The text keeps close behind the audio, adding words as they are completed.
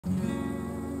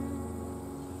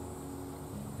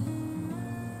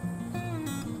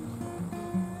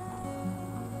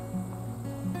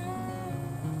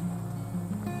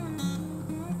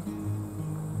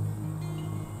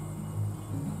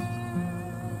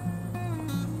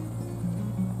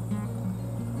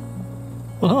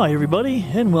Well, hi everybody,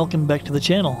 and welcome back to the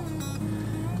channel.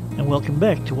 And welcome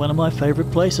back to one of my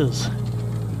favourite places.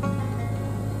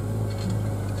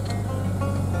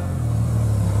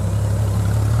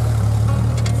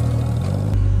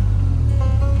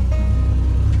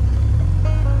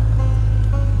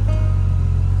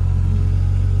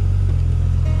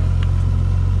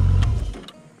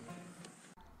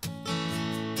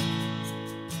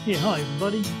 Yeah, hi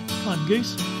everybody, I'm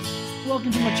Goose.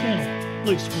 Welcome to my channel,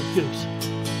 Loose with Goose.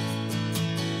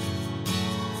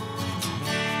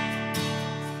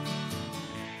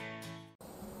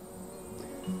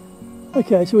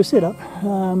 Okay, so we're set up.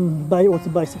 What's the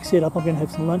basic setup? I'm going to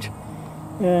have some lunch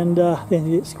and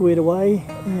then get squared away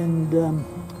and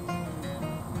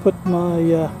put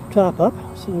my tarp up.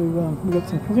 So we've got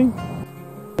some cooking.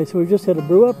 Okay, so we've just had a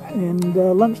brew up, and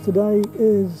lunch today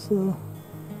is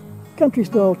country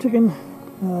style chicken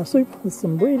soup with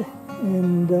some bread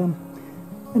and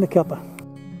a cuppa.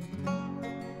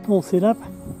 All set up.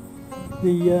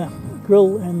 The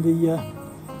grill and the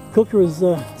cooker is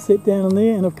set down in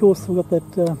there, and of course we've got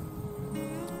that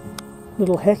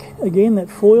little hack again, that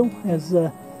foil as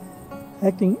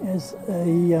acting as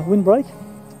a windbreak.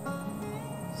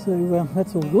 So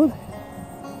that's all good,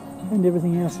 and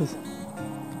everything else is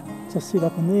just set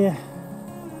up in there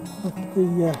with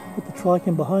the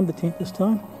tricam behind the tent this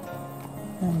time,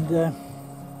 and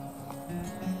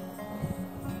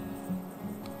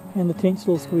the tent's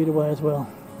all squared away as well.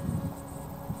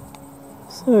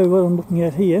 So what I'm looking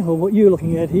at here, or what you're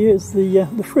looking at here, is the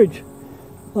fridge.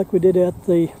 Like we did out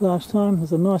the last time,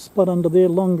 there's a nice spot under there,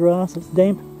 long grass, it's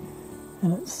damp,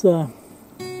 and it's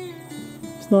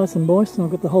nice and moist, and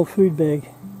I've got the whole food bag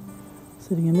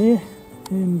sitting in there,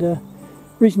 and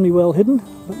reasonably well hidden,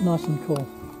 but nice and cool.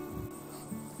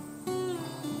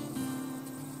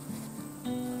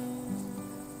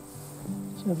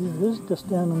 So there it is, just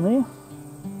down in there.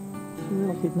 So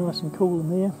that'll keep nice and cool in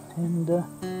there, and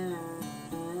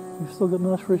we've still got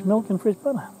nice fresh milk and fresh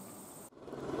butter.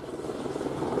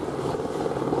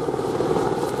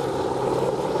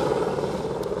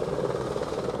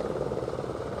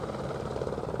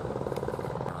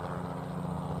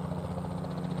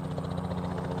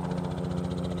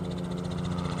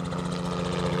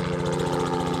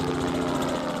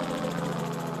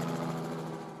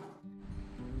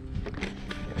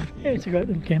 Yeah, it's a great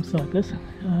little campsite, this.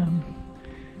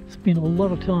 Spent a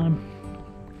lot of time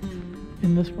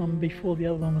in this one before the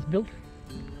other one was built,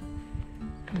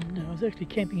 and I was actually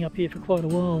camping up here for quite a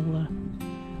while.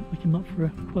 We came up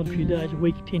for quite a few days, a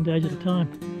week, 10 days at a time,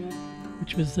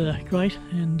 which was great,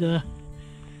 and I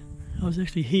was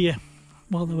actually here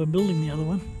while they were building the other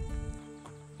one.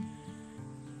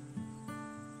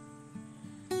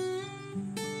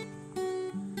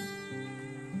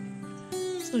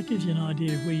 So it gives you an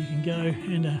idea of where you can go,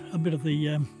 and a bit of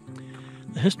the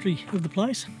history of the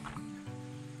place.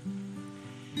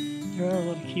 There are a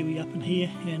lot of kiwi up in here,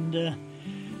 and the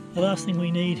last thing we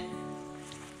need,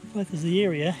 both as the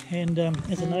area and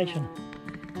as a nation,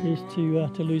 is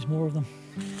to lose more of them.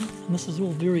 And this is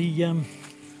all very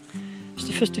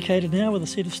sophisticated now, with a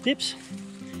set of steps.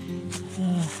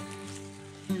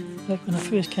 Back when I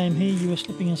first came here, you were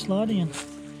slipping and sliding and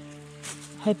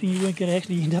hoping you weren't going to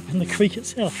actually end up in the creek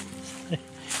itself. So,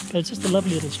 but it's just a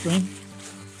lovely little stream,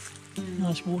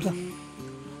 nice water.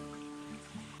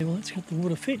 Well, let's get the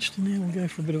water fetched, and now we'll go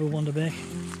for a bit of a wander back.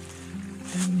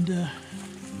 And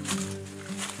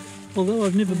although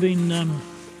I've never been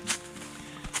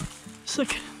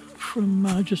sick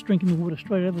from just drinking the water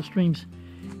straight out of the streams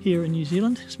here in New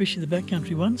Zealand, especially the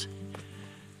backcountry ones,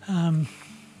 I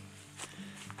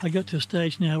got to a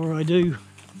stage now where I do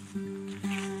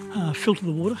filter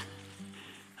the water,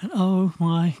 and oh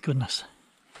my goodness.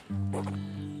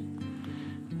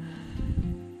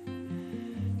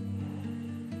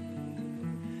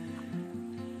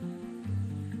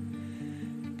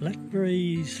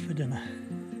 Blackberries for dinner.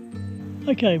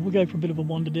 Okay, we'll go for a bit of a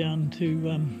wander down to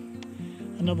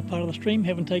another part of the stream.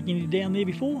 Haven't taken any down there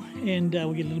before, and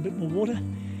we'll get a little bit more water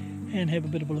and have a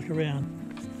bit of a look around.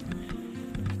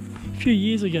 A few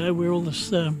years ago, where all this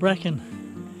bracken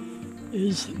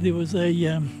is, there was a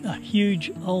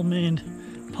huge old man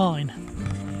pine,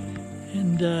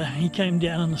 and he came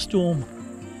down in a storm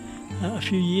a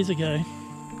few years ago,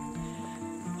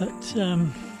 but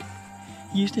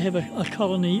he used to have a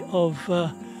colony of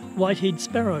white-head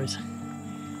sparrows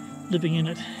living in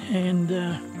it, and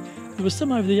there was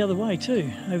some over the other way too,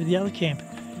 over the other camp,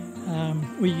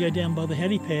 where you go down by the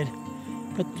helipad,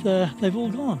 but they've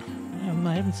all gone.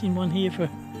 I haven't seen one here for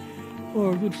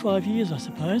a good 5 years, I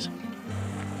suppose.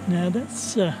 Now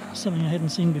that's something I hadn't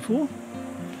seen before.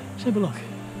 Let's have a look.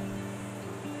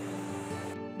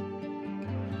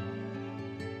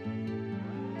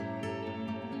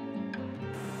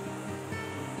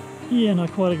 Yeah, and I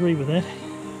quite agree with that.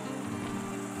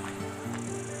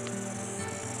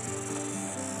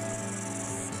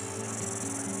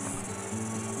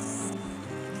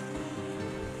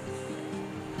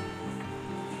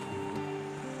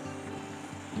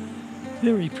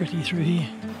 Very pretty through here.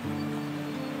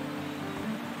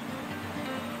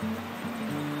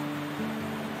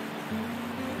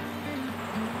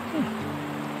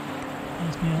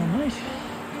 There's my old mate.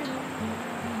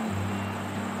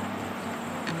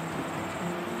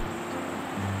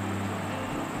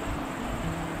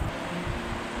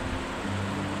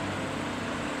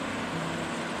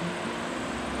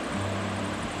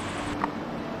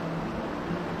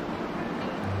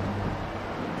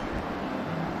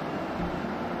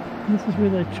 This is where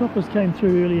the choppers came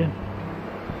through earlier.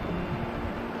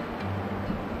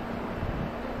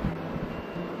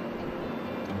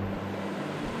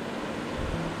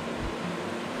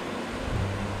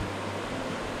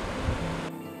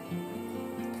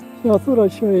 So I thought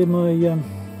I'd show you my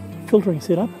filtering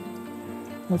setup.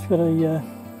 I've got a,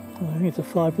 I think it's a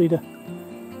 5 litre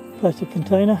plastic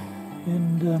container,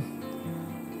 and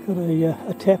got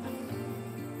a tap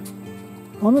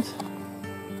on it.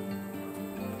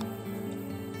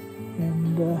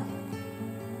 And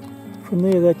from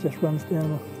there that just runs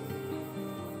down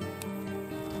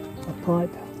a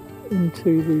pipe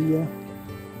into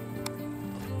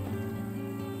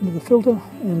the filter,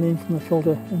 and then from the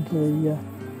filter into the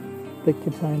big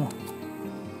container.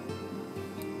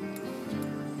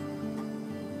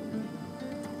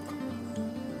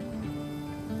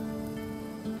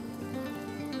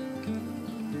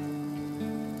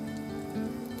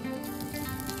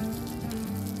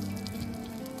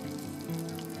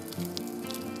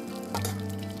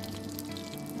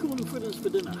 Corn fritters for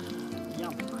dinner.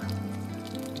 Yum.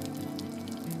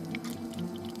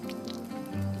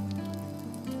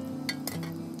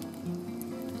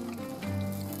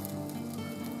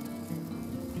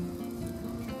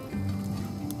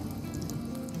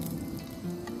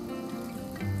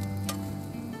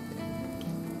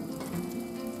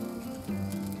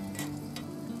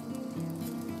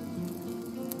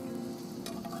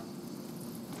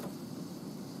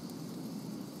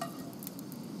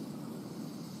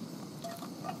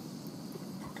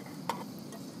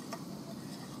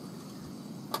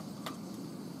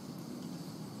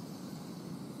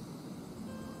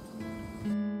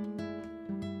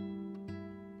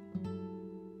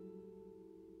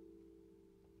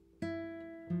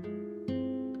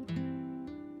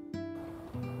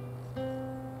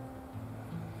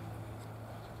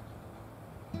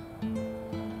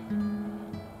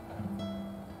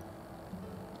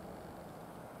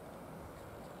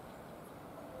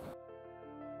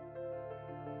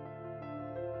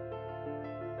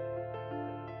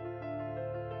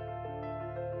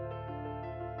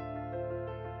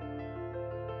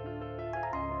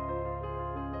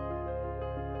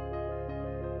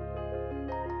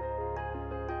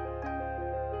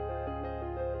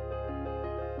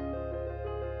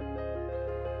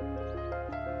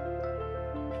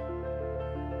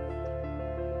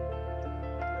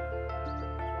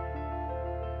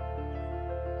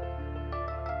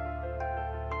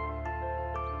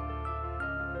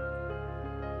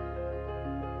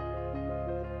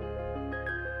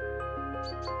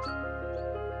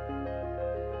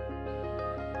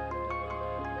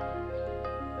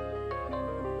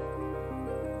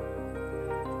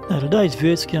 Now today's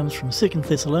verse comes from 2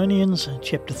 Thessalonians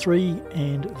chapter 3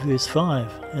 and verse 5,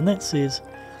 and that says,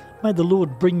 "May the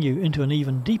Lord bring you into an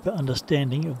even deeper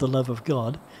understanding of the love of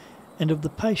God and of the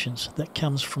patience that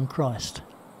comes from Christ."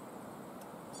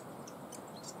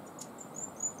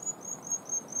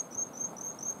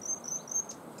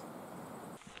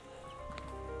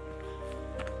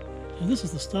 So this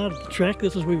is the start of the track.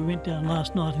 This is where we went down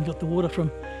last night and got the water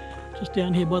from just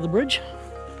down here by the bridge.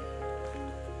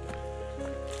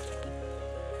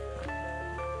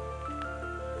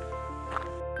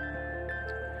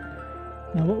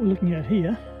 Now what we're looking at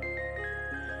here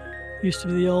used to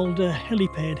be the old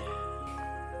helipad,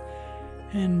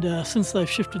 and since they've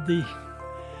shifted the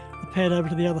pad over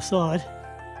to the other side,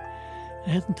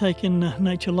 it hasn't taken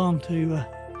nature long to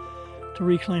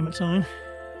reclaim its own.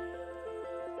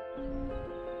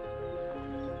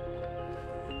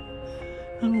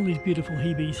 And all these beautiful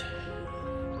Hebes.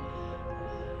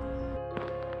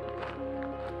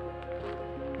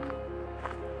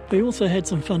 We also had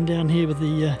some fun down here with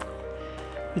the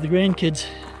grandkids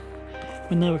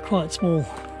when they were quite small.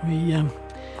 We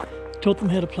taught them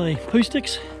how to play poo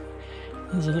sticks.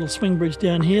 There's a little swing bridge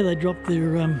down here. They dropped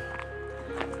their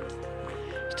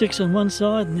sticks on one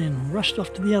side and then rushed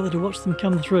off to the other to watch them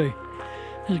come through.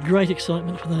 It was great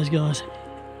excitement for those guys.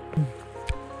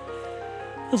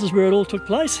 This is where it all took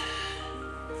place.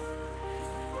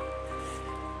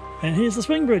 And here's the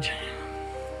swing bridge.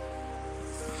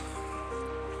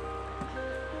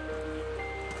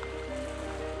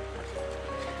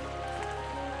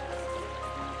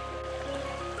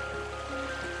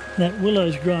 That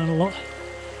willow's grown a lot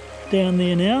down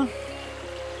there now.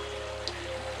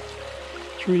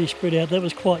 It's really spread out. That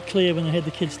was quite clear when they had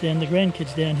the kids down, the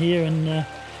grandkids down here, and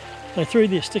they threw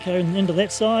their sticker into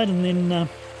that side and then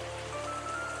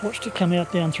watched it come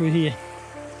out down through here.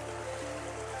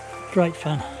 Great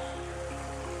fun.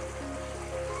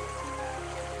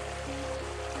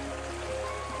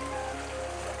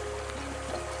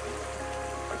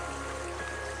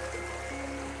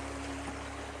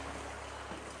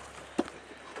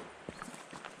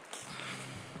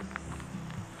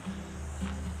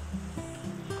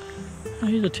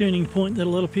 Here's a turning point that a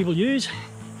lot of people use,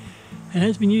 and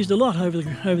has been used a lot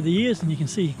over the years, and you can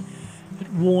see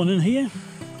it worn in here.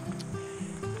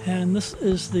 And this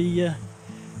is the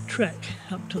track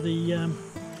up to the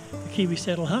Kiwi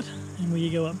Saddle Hut, and where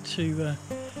you go up to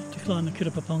climb the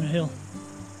Kuripapango hill.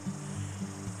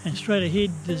 And straight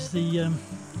ahead is the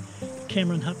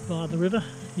Cameron Hut by the river.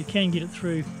 You can get it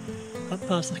through up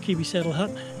past the Kiwi Saddle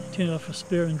Hut, turn it off a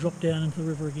spur and drop down into the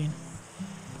river again.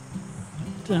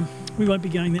 But, we won't be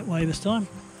going that way this time.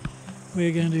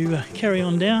 We're going to carry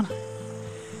on down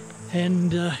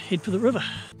and head for the river.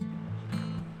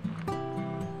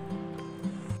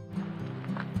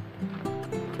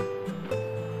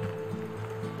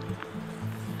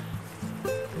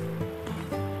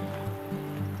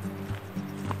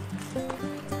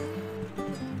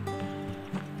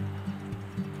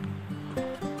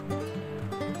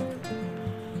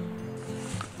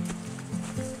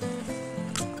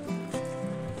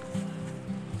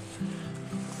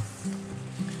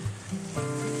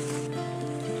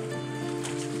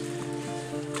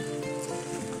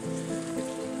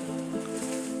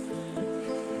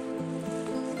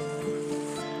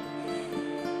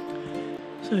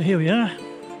 So here we are,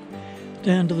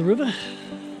 down to the river.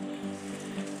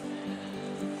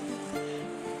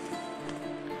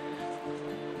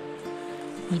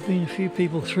 There's been a few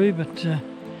people through, but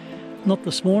not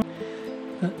this morning.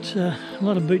 But a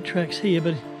lot of boot tracks here,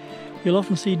 but you'll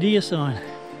often see deer sign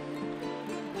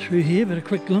through here. But a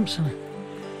quick glimpse and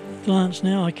a glance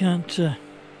now, I can't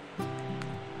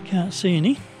see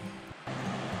any.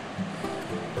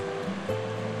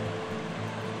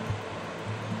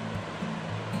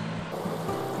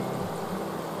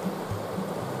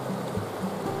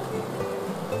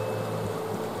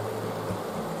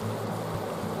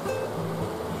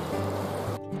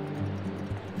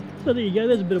 So there you go,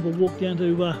 there's a bit of a walk down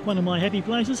to one of my happy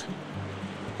places.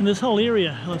 In this whole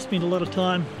area I've spent a lot of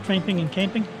time tramping and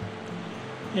camping,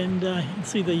 and you can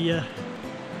see the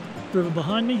river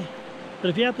behind me.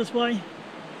 But if you're out this way,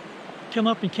 come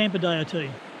up and camp a day or two.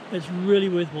 It's really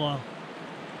worthwhile.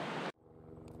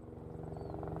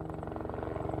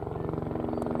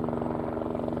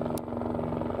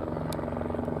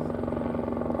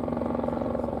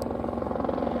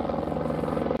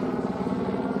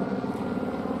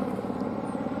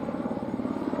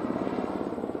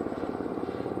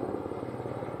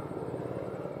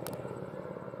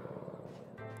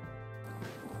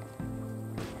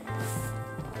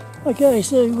 Okay,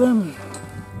 so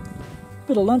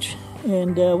bit of lunch,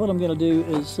 and what I'm going to do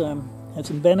is have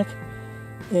some bannock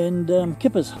and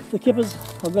kippers. The kippers,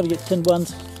 I've got to get tinned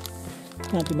ones,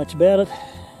 can't do much about it,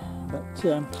 but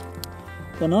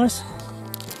they're nice.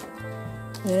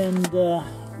 And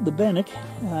the bannock,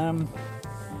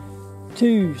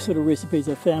 two sort of recipes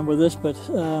I've found with this, but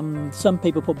some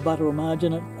people put butter or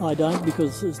margarine in it. I don't,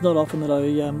 because it's not often that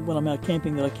when I'm out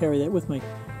camping that I carry that with me.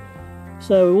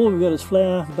 So all we've got is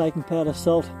flour, baking powder,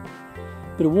 salt,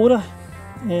 a bit of water,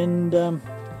 and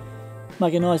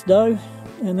make a nice dough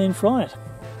and then fry it.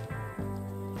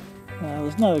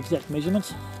 There's no exact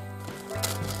measurements.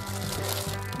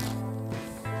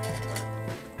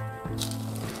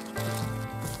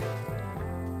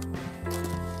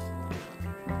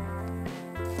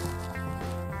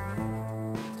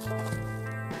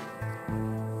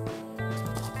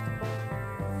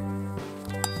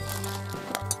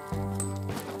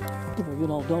 Give it a good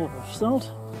old dollop of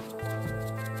salt.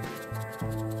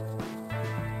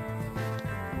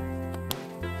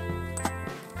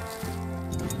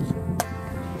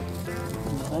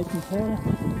 And baking powder.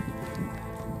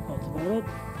 That's about it.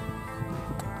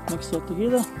 Mix that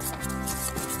together.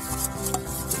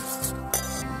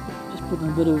 Just put in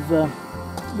a bit of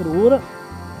water.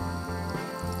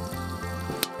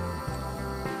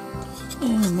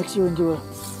 And mix her into a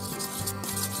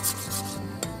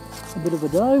bit of a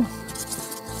dough.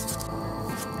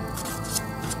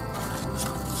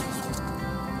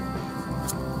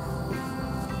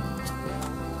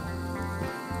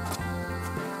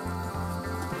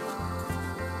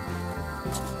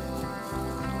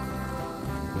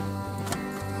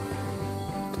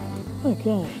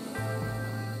 Okay,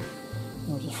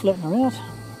 I'll just flatten her out.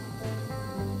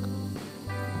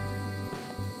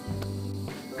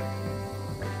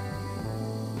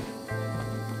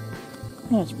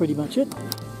 That's pretty much it.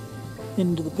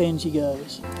 Into the pan she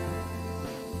goes.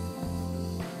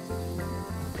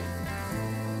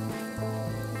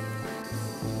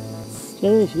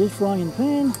 So there she is, frying in the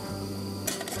pan.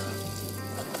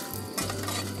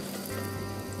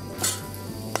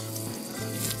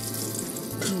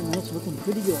 Oh, that's looking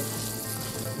pretty good.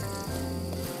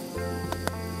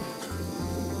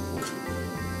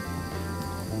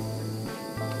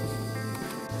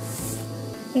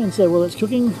 And so while it's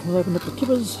cooking, we'll open up the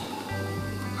kippers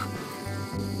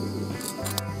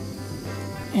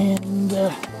and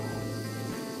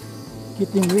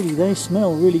get them ready. They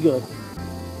smell really good.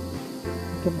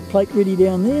 Got my plate ready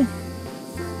down there.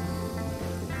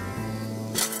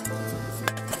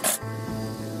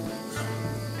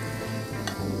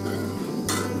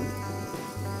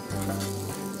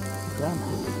 Done.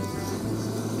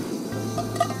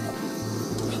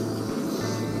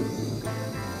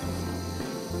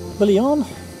 Billy on,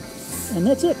 and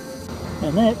that's it.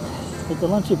 And that is the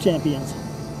lunch of champions.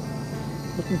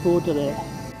 Looking forward to that.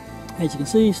 As you can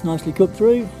see, it's nicely cooked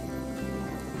through,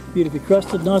 beautifully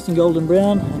crusted, nice and golden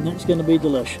brown, and that's going to be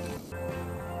delish.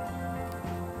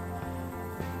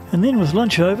 And then with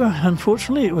lunch over,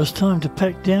 unfortunately it was time to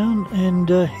pack down and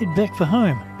head back for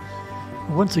home.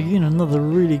 Once again, another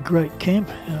really great camp.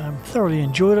 Thoroughly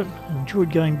enjoyed it.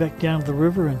 Enjoyed going back down to the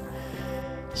river and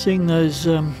seeing those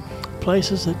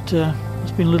places that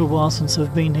it's been a little while since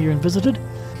I've been here and visited.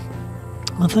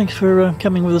 And thanks for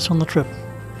coming with us on the trip.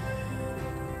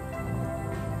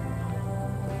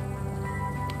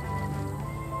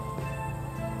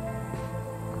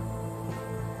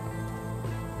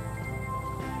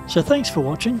 So thanks for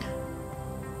watching.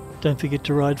 Don't forget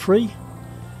to ride free.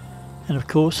 And of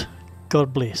course,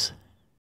 God bless.